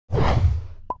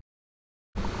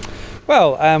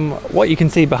Well, what you can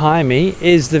see behind me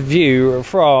is the view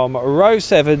from row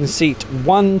 7, seat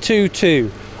 122,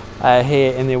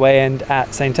 here in the away end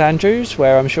at St Andrews,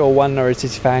 where I'm sure one Norwich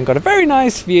City fan got a very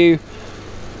nice view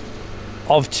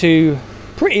of two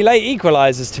pretty late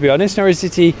equalisers, to be honest. Norwich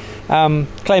City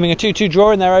claiming a 2-2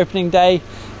 draw in their opening day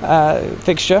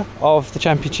fixture of the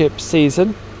Championship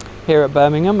season here at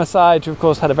Birmingham, a side who of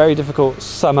course had a very difficult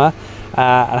summer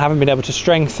and haven't been able to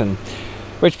strengthen,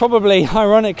 which probably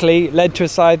ironically led to a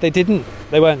side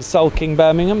they weren't sulking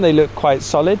Birmingham. They looked quite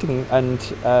solid and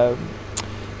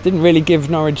didn't really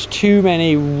give Norwich too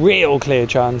many real clear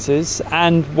chances,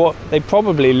 and what they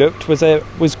probably looked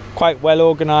was quite well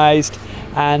organised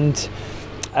and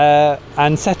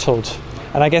settled.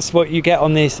 And I guess what you get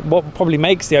on this, what probably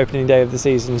makes the opening day of the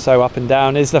season so up and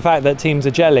down, is the fact that teams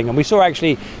are gelling. And we saw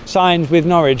actually signs with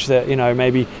Norwich that, you know,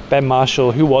 maybe Ben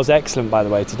Marshall, who was excellent by the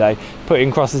way today,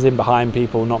 putting crosses in behind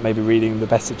people, not maybe reading the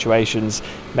best situations.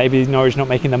 Maybe Norwich not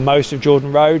making the most of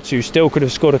Jordan Rhodes, who still could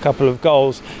have scored a couple of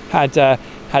goals had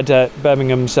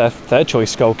Birmingham's third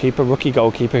choice goalkeeper, rookie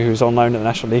goalkeeper, who was on loan at the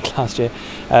National League last year,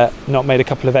 not made a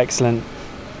couple of excellent,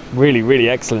 really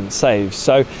excellent saves.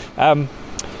 So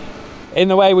in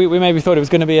the way we maybe thought it was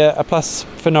going to be a plus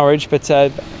for Norwich, but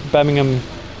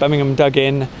Birmingham dug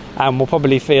in and will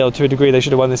probably feel to a degree they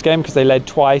should have won this game, because they led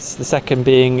twice, the second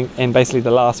being in basically the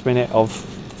last minute of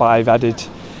 5 added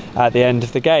at the end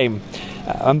of the game.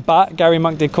 But Garry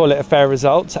Monk did call it a fair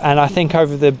result, and I think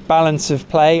over the balance of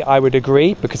play I would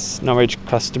agree, because Norwich,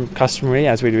 customary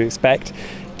as we would expect,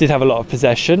 did have a lot of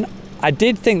possession. I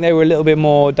did think they were a little bit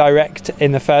more direct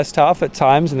in the first half at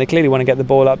times, and they clearly want to get the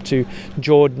ball up to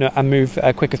Jordan and move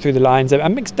quicker through the lines.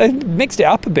 They mixed it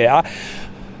up a bit.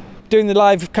 Doing the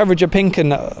live coverage of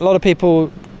PinkUn, a lot of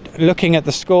people looking at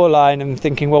the scoreline and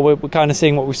thinking, well, we're kind of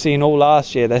seeing what we've seen all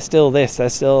last year. They're still this, they're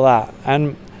still that.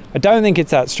 And I don't think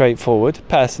it's that straightforward,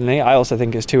 personally. I also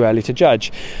think it's too early to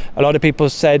judge. A lot of people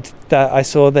said that I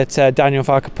saw that Daniel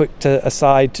Farke put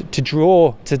aside to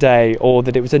draw today, or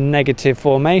that it was a negative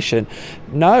formation.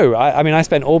 No, I mean, I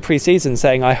spent all pre-season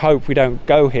saying I hope we don't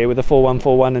go here with a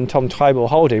 4-1-4-1 and Tom Tyball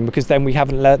holding, because then we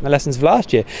haven't learnt the lessons of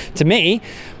last year. To me,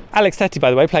 Alex Tettey, by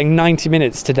the way, playing 90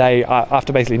 minutes today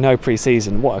after basically no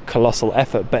pre-season. What a colossal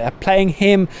effort. But playing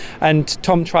him and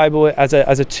Tom Tyball as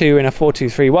a 2 in a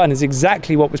 4-2-3-1 is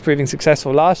exactly what was proving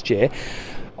successful last year.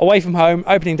 Away from home,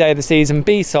 opening day of the season,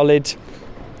 be solid.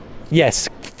 Yes,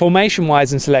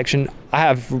 formation-wise and selection, I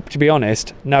have, to be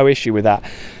honest, no issue with that.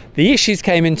 The issues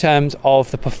came in terms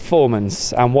of the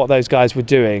performance and what those guys were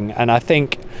doing. And I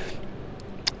think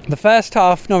the first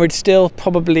half, Norwich still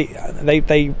probably,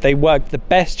 they worked the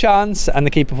best chance and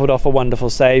the keeper pulled off a wonderful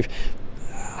save.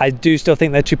 I do still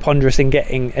think they're too ponderous in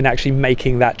getting and actually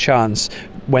making that chance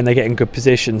when they get in good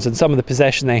positions. And some of the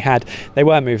possession they had, they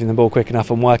weren't moving the ball quick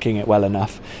enough and working it well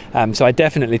enough. So I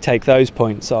definitely take those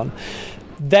points on.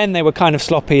 Then they were kind of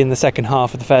sloppy in the second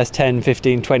half of the first 10,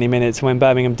 15, 20 minutes when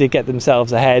Birmingham did get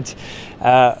themselves ahead.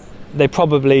 They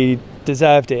probably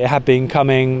deserved it. It had been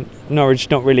coming.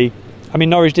 Norwich not really. I mean,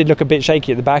 Norwich did look a bit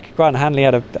shaky at the back. Grant Hanley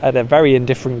had a very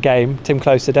indifferent game. Tim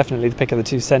Closer definitely the pick of the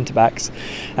two centre-backs.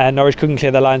 Norwich couldn't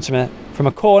clear their lines from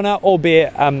a corner,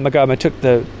 albeit Magoma took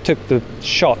the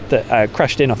shot that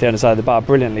crashed in off the underside of the bar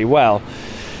brilliantly well.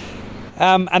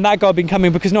 And that goal had been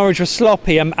coming because Norwich was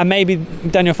sloppy, and maybe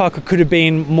Daniel Farke could have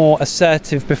been more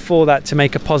assertive before that to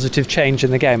make a positive change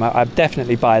in the game. I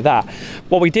definitely buy that.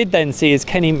 What we did then see is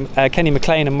Kenny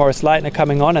McLean and Maurice Leitner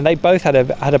coming on, and they both had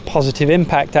a positive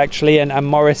impact actually, and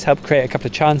Maurice helped create a couple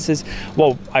of chances.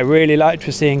 What I really liked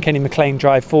was seeing Kenny McLean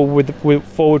drive forward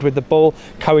with the ball,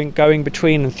 going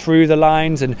between and through the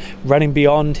lines and running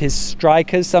beyond his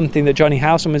strikers, something that Johnny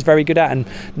Howson was very good at, and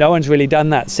no one's really done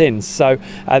that since. So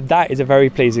that is a very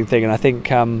pleasing thing, and I think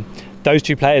those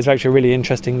two players are actually a really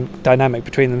interesting dynamic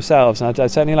between themselves, and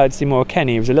I'd certainly like to see more of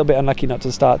Kenny. He was a little bit unlucky not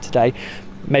to start today,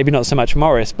 maybe not so much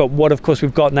Maurice, but what of course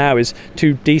we've got now is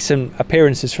two decent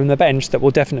appearances from the bench that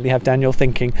will definitely have Daniel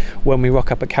thinking when we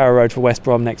rock up at Carrow Road for West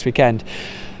Brom next weekend.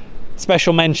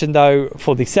 Special mention though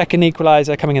for the second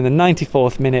equaliser coming in the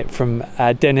 94th minute from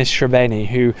Denis Srebeni,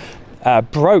 who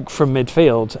broke from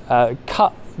midfield,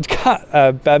 cut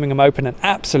Birmingham open, an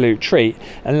absolute treat,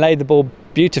 and laid the ball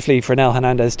beautifully for El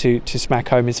Hernandez to smack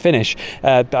home his finish.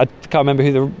 I can't remember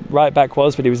who the right back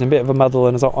was, but he was in a bit of a muddle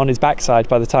and was on his backside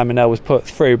by the time Enel was put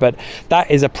through. But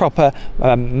that is a proper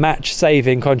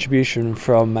match-saving contribution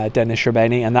from Denis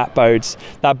Srebeni, and that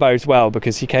bodes well,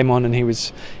 because he came on and he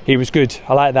was good.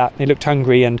 I like that. He looked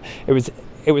hungry, and it was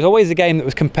it was always a game that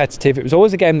was competitive. It was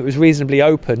always a game that was reasonably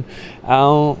open,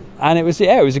 and it was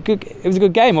a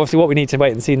good game. Obviously, what we need to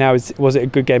wait and see now is, was it a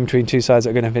good game between two sides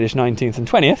that are going to finish 19th and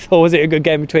 20th, or was it a good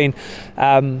game between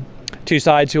two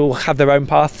sides who will have their own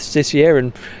paths this year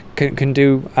and can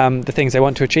do the things they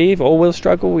want to achieve, or will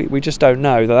struggle? We just don't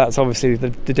know. That's obviously the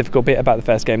difficult bit about the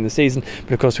first game of the season.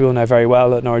 But of course, we all know very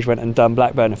well that Norwich went and done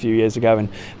Blackburn a few years ago, and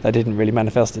that didn't really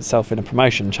manifest itself in a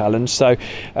promotion challenge. So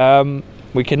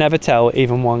we can never tell,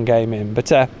 even one game in.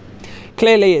 But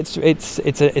clearly, it's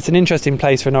an interesting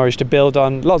place for Norwich to build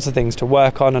on. Lots of things to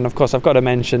work on, and of course, I've got to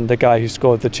mention the guy who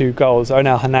scored the 2 goals,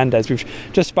 Onel Hernandez. We've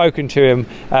just spoken to him.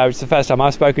 It's the first time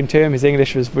I've spoken to him. His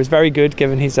English was very good,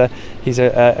 given he's a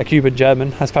Cuban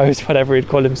German, I suppose, whatever he'd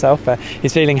call himself.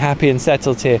 He's feeling happy and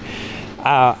settled here.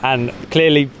 And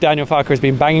clearly Daniel Farke has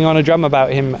been banging on a drum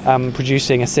about him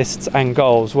producing assists and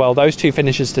goals. Well, those 2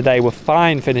 finishes today were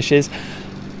fine finishes.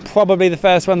 Probably the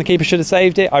first one, the keeper should have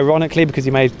saved it, ironically, because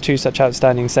he made 2 such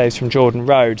outstanding saves from Jordan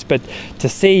Rhodes. But to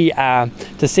see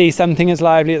something as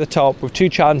lively at the top with 2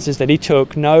 chances that he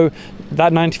took,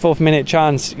 that 94th minute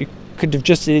chance, you could have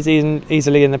just as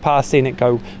easily in the past seen it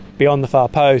go beyond the far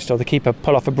post, or the keeper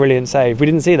pull off a brilliant save. We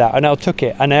didn't see that. Onel took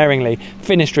it unerringly,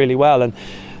 finished really well, and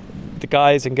the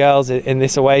guys and girls in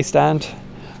this away stand,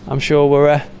 I'm sure,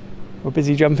 were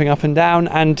busy jumping up and down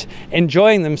and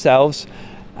enjoying themselves.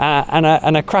 And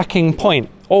a cracking point,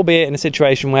 albeit in a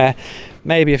situation where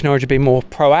maybe if Norwich had been more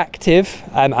proactive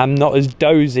and not as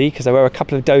dozy, because there were a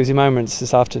couple of dozy moments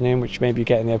this afternoon, which maybe you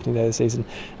get in the opening day of the season,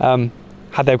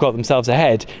 had they got themselves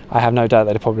ahead, I have no doubt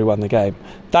they'd have probably won the game.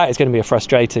 That is going to be a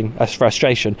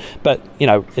frustration, but you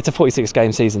know, it's a 46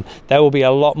 game season. There will be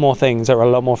a lot more things that are a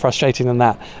lot more frustrating than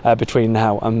that between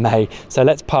now and May. So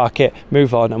let's park it,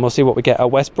 move on, and we'll see what we get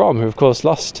at West Brom, who of course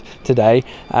lost today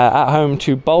at home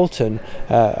to Bolton,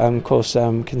 of course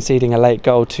conceding a late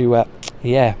goal to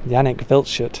Yannick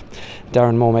Wildschut.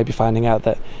 Darren Moore may be finding out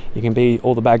that you can be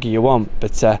all the baggy you want,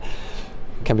 but it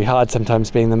can be hard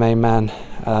sometimes being the main man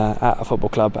at a football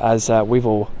club, as we've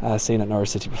all seen at Norwich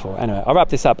City before. Anyway, I'll wrap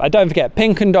this up. Don't forget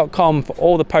PinkUn.com for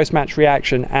all the post-match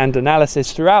reaction and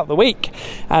analysis throughout the week,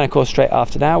 and of course straight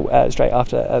after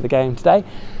the game today.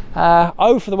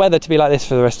 For the weather to be like this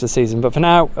for the rest of the season, but for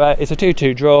now it's a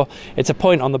 2-2 draw. It's a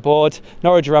point on the board.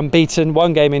 Norwich are unbeaten,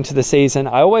 1 game into the season.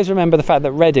 I always remember the fact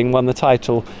that Reading won the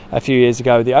title a few years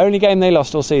ago. The only game they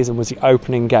lost all season was the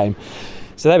opening game.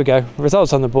 So there we go,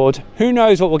 results on the board. Who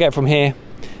knows what we'll get from here?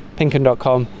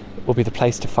 PinkUn.com will be the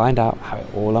place to find out how it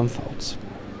all unfolds.